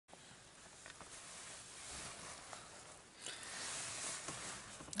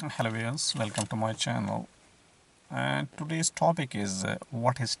Hello viewers, welcome to my channel. And today's topic is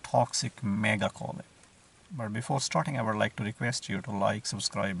what is toxic megacolon. But before starting, I would like to request you to like,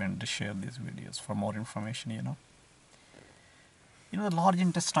 subscribe, and share these videos for more information. The large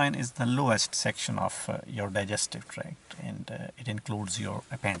intestine is the lowest section of your digestive tract, and it includes your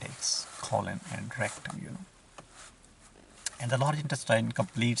appendix, colon, and rectum. And the large intestine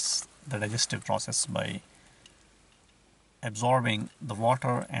completes the digestive process by absorbing the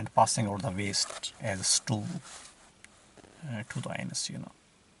water and passing out the waste as stool to the anus.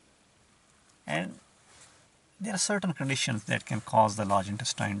 And there are certain conditions that can cause the large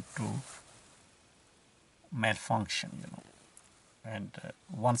intestine to malfunction. And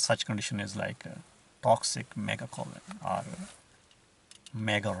one such condition is like toxic megacolon or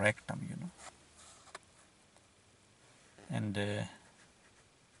megarectum. And it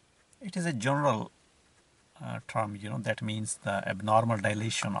is a general term, that means the abnormal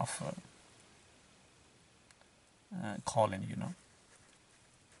dilation of colon.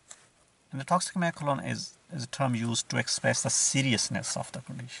 And the toxic megacolon is a term used to express the seriousness of the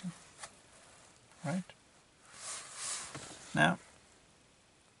condition, right? Now,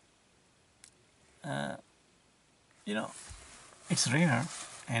 it's rare,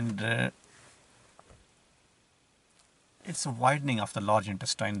 and it's a widening of the large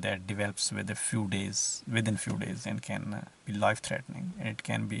intestine that develops within few days, and can be life-threatening, and it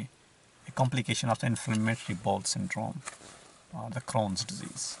can be a complication of the inflammatory bowel syndrome or the Crohn's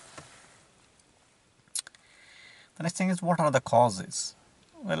disease. The next thing is, what are the causes?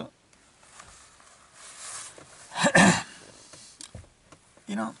 Well,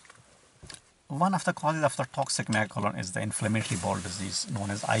 one of the causes of the toxic megacolon is the inflammatory bowel disease known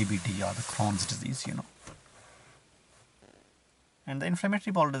as IBD or the Crohn's disease. And the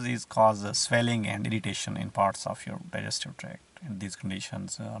inflammatory bowel disease causes swelling and irritation in parts of your digestive tract. And these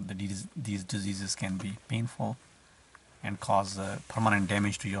conditions, these diseases can be painful and cause permanent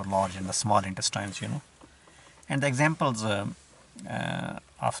damage to your large and the small intestines. And the examples of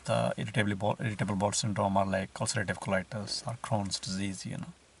the irritable bowel syndrome are like ulcerative colitis or Crohn's disease.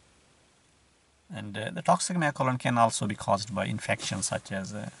 And the toxic megacolon can also be caused by infections such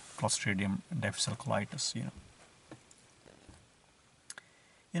as Clostridium difficile colitis.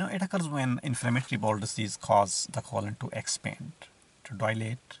 It occurs when inflammatory bowel disease causes the colon to expand, to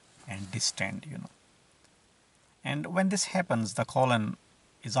dilate and distend. And when this happens, the colon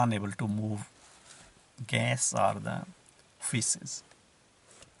is unable to move gas or the feces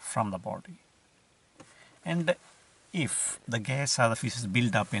from the body. And if the gas or the feces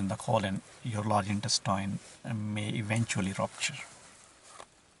build up in the colon, your large intestine may eventually rupture.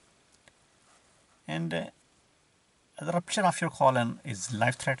 And the rupture of your colon is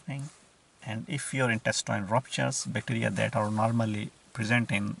life-threatening, and if your intestine ruptures, bacteria that are normally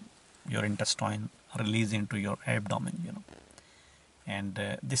present in your intestine release into your abdomen,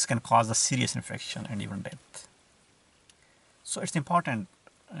 and this can cause a serious infection and even death. So it's important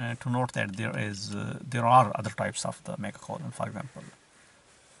to note that there are other types of the megacolon, for example,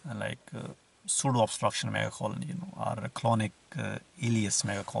 like pseudo-obstruction megacolon, or colonic ileus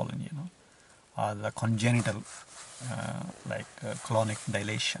megacolon, or the congenital colonic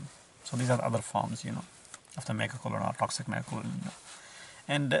dilation. So these are other forms, of the megacolon or toxic megacolon.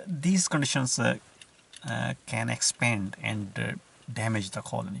 And these conditions can expand and damage the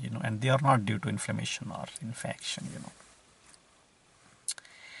colon, and they are not due to inflammation or infection.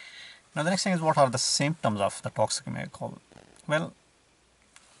 Now the next thing is, what are the symptoms of the toxic megacolon? Well,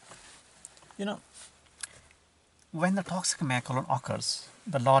 when the toxic megacolon occurs,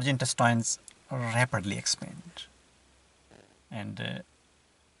 the large intestines rapidly expand, and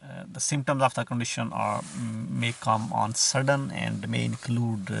the symptoms of the condition may come on sudden and may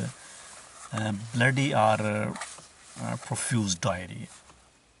include bloody or profuse diarrhea,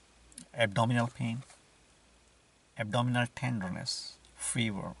 abdominal pain, abdominal tenderness,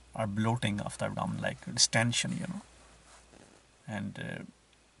 fever or bloating of the abdomen, like distension, and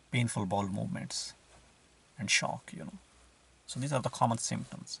painful bowel movements and shock. So these are the common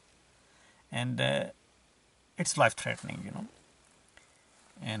symptoms, and it's life-threatening.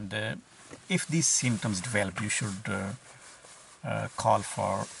 And if these symptoms develop, you should call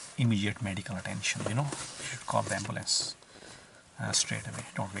for immediate medical attention. You should call the ambulance straight away.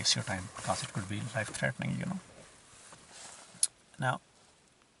 Don't waste your time, because it could be life-threatening. Now,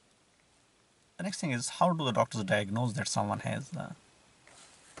 the next thing is, how do the doctors diagnose that someone has the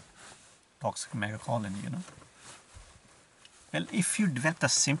toxic megacolon? Well, if you develop the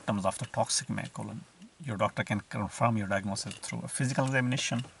symptoms of the toxic megacolon, your doctor can confirm your diagnosis through a physical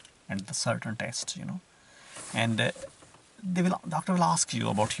examination and the certain tests. And doctor will ask you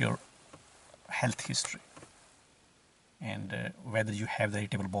about your health history and whether you have the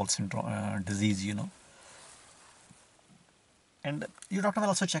irritable bowel syndrome disease, and your doctor will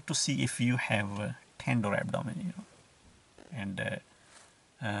also check to see if you have tender abdomen, and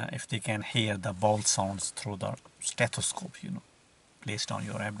if they can hear the bowel sounds through the stethoscope, placed on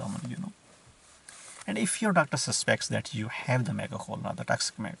your abdomen, and if your doctor suspects that you have the megacolon or the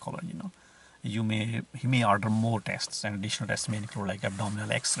toxic megacolon, he may order more tests, and additional tests may include like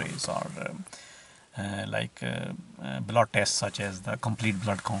abdominal x-rays or blood tests such as the complete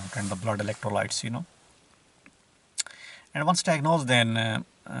blood count and the blood electrolytes, and once diagnosed, then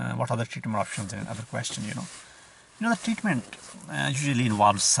what are the treatment options and other question, the treatment usually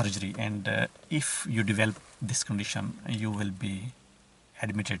involves surgery, and if you develop this condition, you will be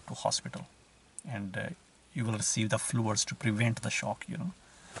admitted to hospital, and you will receive the fluids to prevent the shock,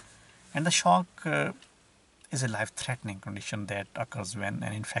 and the shock is a life-threatening condition that occurs when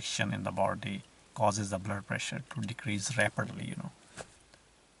an infection in the body causes the blood pressure to decrease rapidly,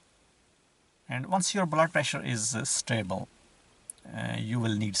 and once your blood pressure is stable, you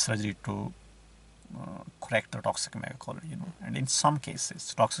will need surgery to correct the toxic megacolon, and in some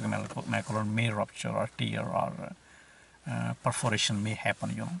cases toxic megacolon may rupture or tear or perforation may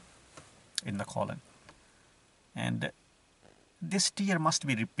happen, in the colon, and this tear must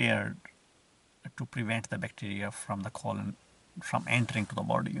be repaired to prevent the bacteria from the colon from entering to the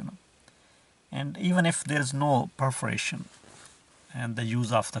body, and even if there is no perforation and the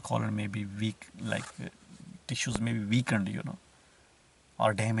use of the colon may be weak, like tissues may be weakened,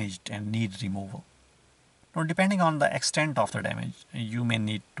 or damaged and need removal. Now, depending on the extent of the damage, you may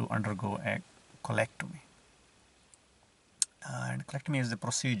need to undergo a colectomy. And colectomy is a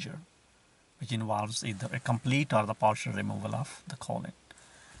procedure which involves either a complete or the partial removal of the colon.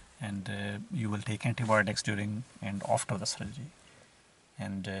 And you will take antibiotics during and after the surgery.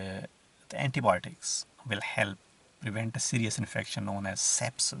 And the antibiotics will help prevent a serious infection known as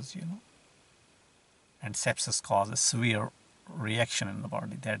sepsis, And sepsis causes severe reaction in the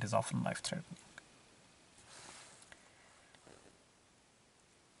body that is often life-threatening.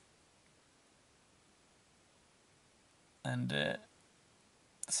 And the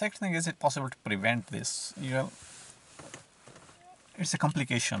second thing, is it possible to prevent this? It's a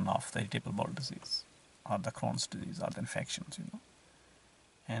complication of the irritable bowel disease or the Crohn's disease or the infections,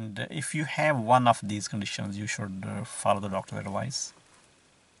 And if you have one of these conditions, you should follow the doctor's advice.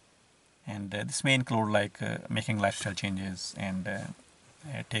 And this may include like making lifestyle changes and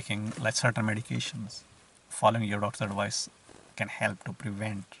taking like certain medications. Following your doctor's advice can help to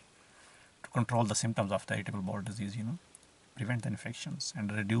control the symptoms of the irritable bowel disease, prevent the infections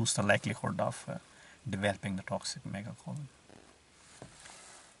and reduce the likelihood of developing the toxic megacolon.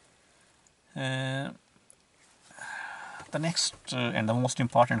 The next and the most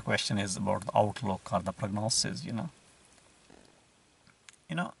important question is about the outlook or the prognosis,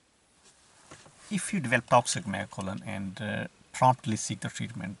 if you develop toxic megacolon and promptly seek the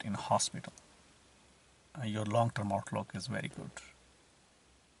treatment in a hospital, your long-term outlook is very good.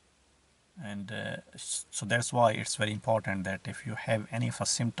 And so that's why it's very important that if you have any of the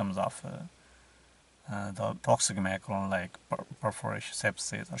symptoms of the toxic megacolon like perforation,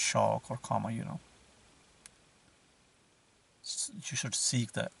 sepsis, or shock, or coma, you should seek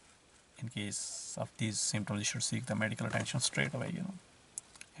in case of these symptoms, you should seek the medical attention straight away,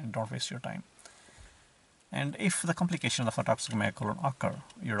 and don't waste your time. And if the complications of a toxic megacolon occur,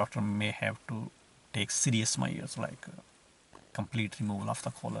 your doctor may have to take serious measures like complete removal of the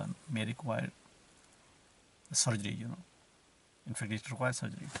colon, may require surgery, In fact, it requires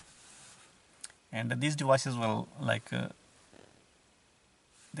surgery. And these devices will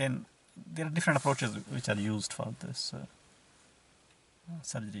then there are different approaches which are used for this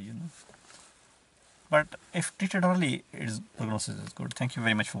surgery, But if treated early, prognosis is good. Thank you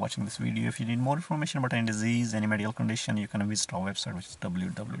very much for watching this video. If you need more information about any disease, any medical condition, you can visit our website, which is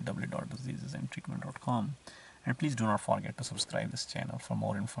www.diseasesandtreatment.com. And please do not forget to subscribe this channel for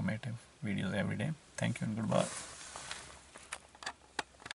more informative videos every day. Thank you and goodbye.